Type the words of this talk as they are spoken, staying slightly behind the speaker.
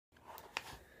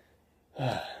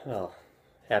Well,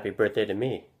 happy birthday to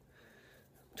me.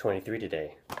 I'm 23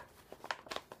 today.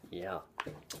 Yeah.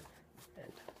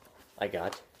 And I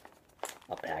got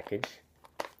a package.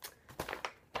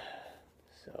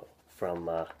 So,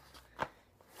 from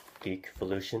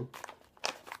Geekvolution,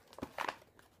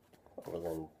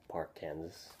 Overland Park,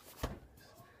 Kansas.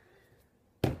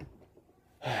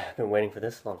 I've been waiting for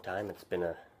this a long time. It's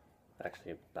been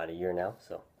actually about a year now,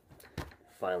 so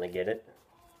finally get it.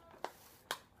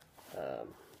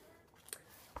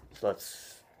 So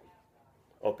let's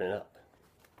open it up.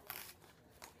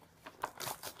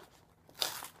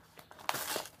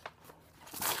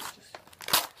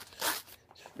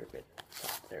 Just rip it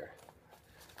up there.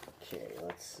 Okay,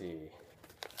 let's see.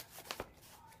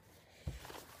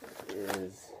 It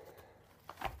is.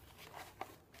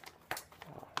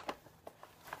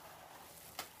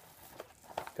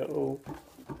 Go.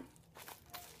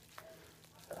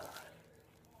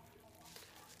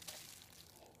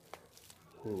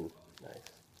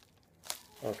 Nice.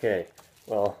 Okay,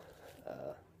 well,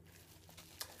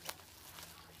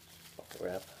 bubble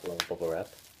wrap. I love bubble wrap.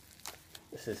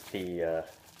 This is the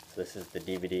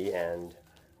DVD, and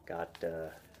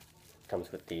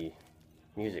comes with the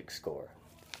music score.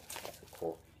 That's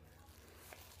cool.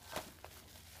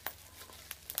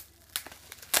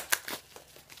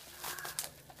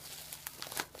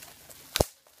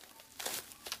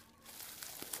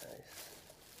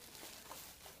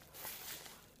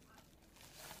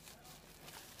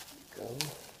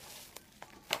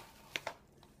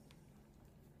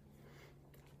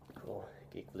 Cool.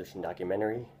 Geekvolution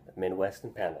documentary, The Midwest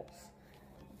in Panels.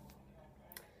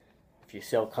 If you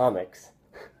sell comics,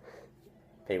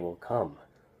 they will come.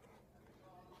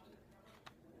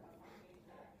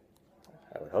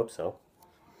 I would hope so.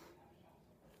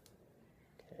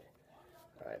 Okay.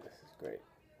 Alright, this is great.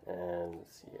 And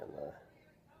let's see, on the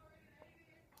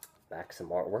back, some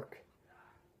artwork.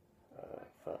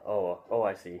 Oh,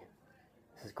 I see.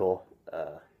 This is cool.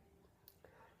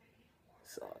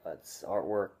 So it's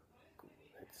artwork.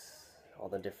 It's all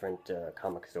the different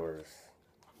comic stores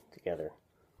together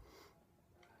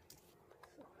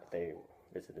that they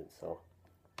visited. So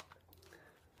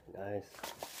nice.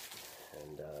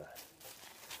 And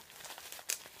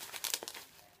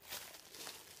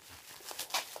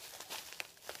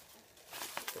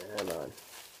come on.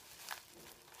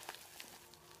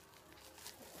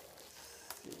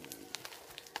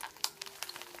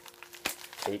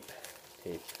 Tape,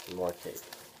 more tape.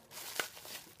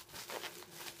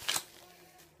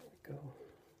 There we go.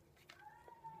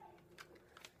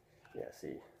 Yeah,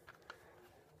 see.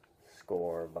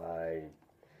 Score by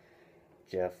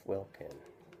Geoff Wilcken.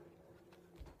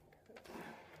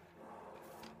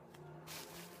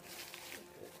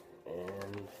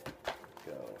 And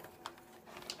go.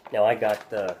 Now I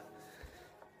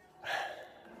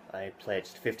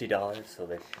pledged $50, so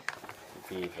this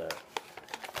should be the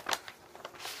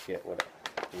get what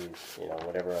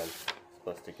whatever I'm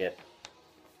supposed to get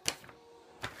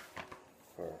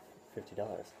for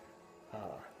 $50.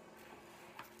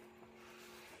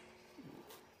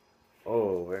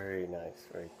 Oh, very nice,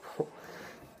 very cool.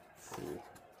 Let's see.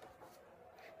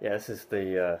 Yeah, this is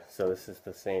the this is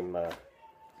the same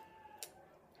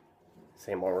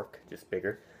same artwork, just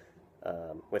bigger,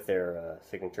 with their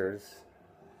signatures.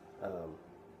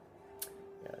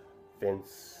 Yeah,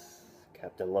 Vince,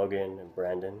 Captain Logan, and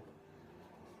Brandon.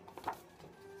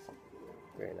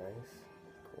 Very nice.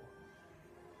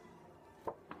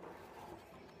 Cool.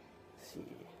 Let's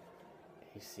see.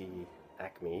 AC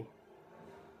Acme.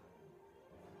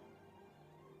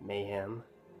 Mayhem.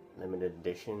 Limited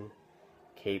Edition.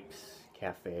 Capes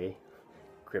Cafe.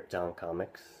 Krypton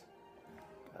Comics.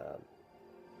 Not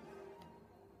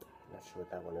sure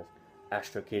what that one is.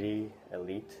 Astro Kitty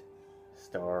Elite.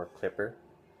 Star Clipper.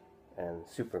 And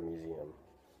Super Museum.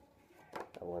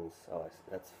 That one's,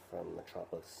 that's from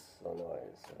Metropolis,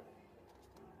 Illinois. So,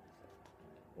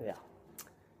 yeah.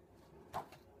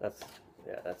 That's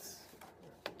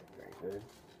very good.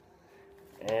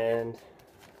 And,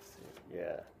 let's see,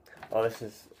 yeah. Oh,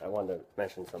 I wanted to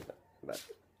mention something about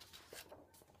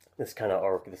this kind of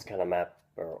artwork, this kind of map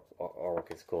or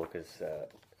artwork is cool because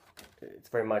it's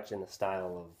very much in the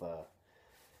style of,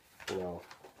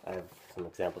 I have some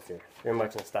examples here. Very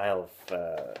much in the style of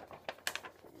a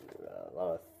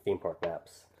lot of theme park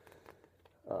maps.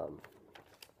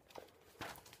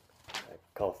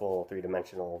 Colorful,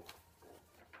 three-dimensional.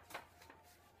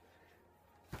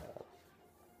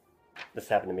 This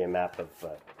happened to be a map of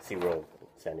SeaWorld in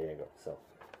San Diego, so.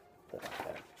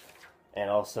 And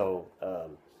also,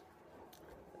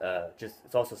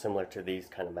 it's also similar to these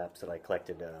kind of maps that I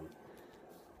collected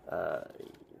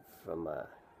from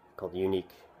called Unique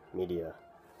Media,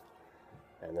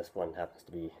 and this one happens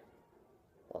to be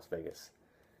Las Vegas.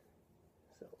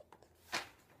 So,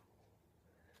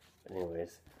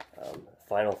 anyways,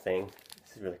 final thing.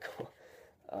 This is really cool.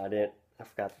 I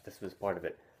forgot that this was part of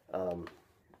it. The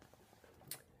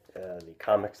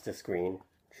Comics to Screen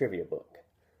trivia book.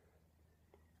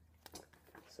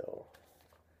 So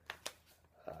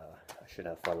I should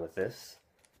have fun with this.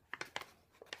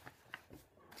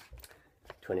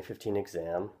 2015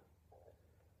 exam.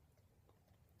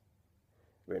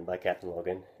 Written by Captain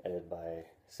Logan, edited by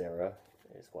Sarah,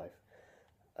 his wife.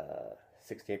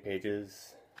 68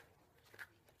 pages,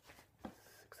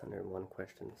 601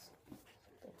 questions.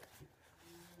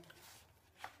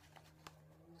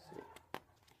 Let's see.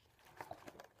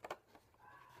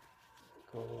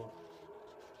 Cool.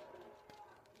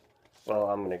 Well,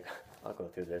 I'll go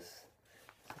through this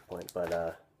at some point,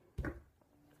 but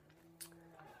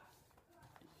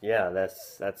yeah,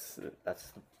 that's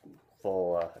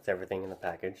full. That's everything in the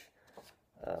package.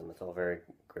 It's all very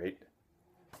great,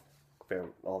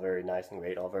 all very nice and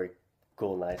great, all very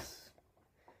cool, nice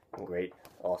and great,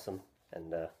 awesome,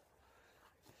 and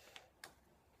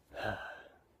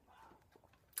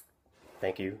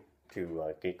thank you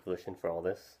to Geekvolution for all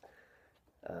this.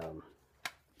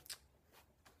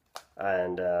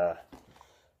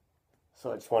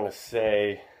 So I just want to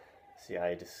say,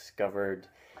 I discovered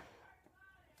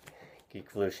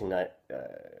Geekvolution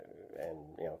and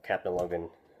Captain Logan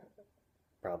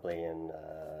probably in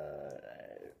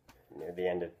near the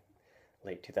end of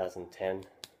late 2010.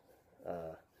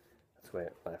 That's when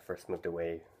I first moved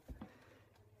away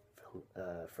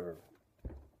for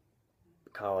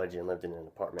college and lived in an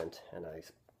apartment, and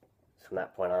from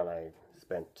that point on I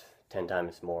spent 10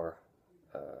 times more,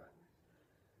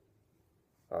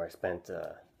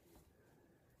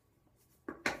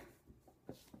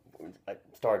 I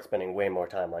started spending way more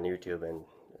time on YouTube and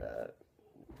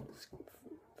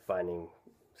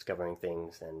discovering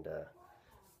things, and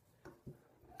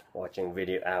watching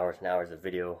hours and hours of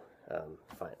video,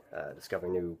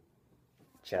 discovering new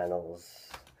channels.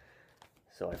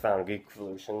 So I found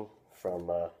Geekvolution from,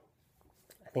 I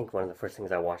think one of the first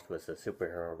things I watched was a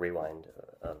superhero rewind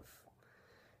of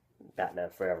Batman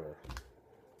Forever.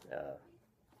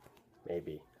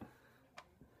 Maybe.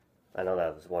 I know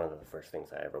that was one of the first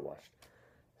things I ever watched.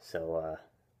 So,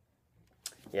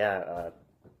 yeah,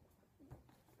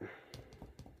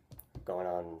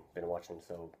 been watching,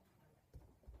 so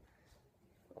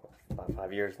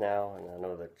 5 years now, and I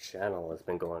know the channel has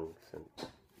been going since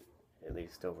at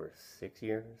least over 6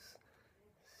 years,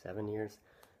 7 years.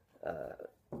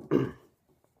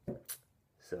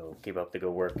 So keep up the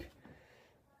good work,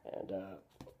 and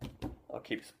I'll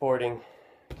keep supporting,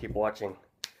 keep watching.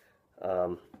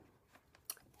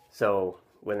 So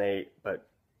when this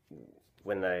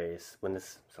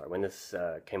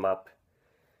came up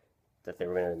that they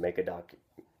were going to make a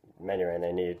documentary and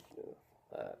they needed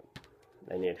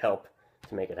help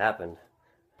to make it happen,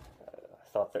 I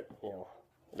thought that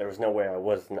there was no way I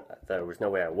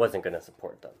wasn't going to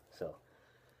support them. So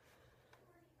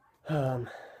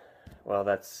well,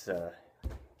 that's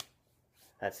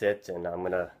it, and I'm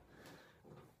gonna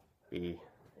be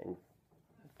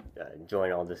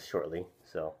enjoying all this shortly.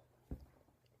 So,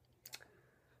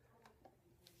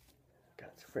 God,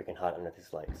 it's freaking hot under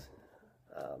these lights.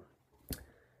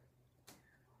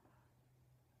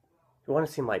 If you want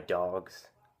to see my dogs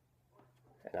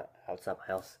and outside my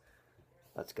house,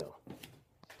 let's go.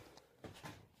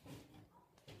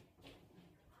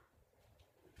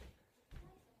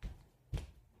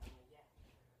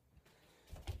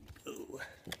 Ooh.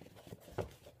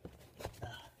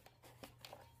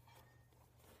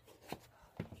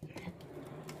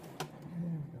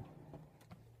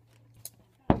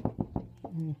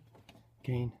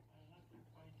 Kane.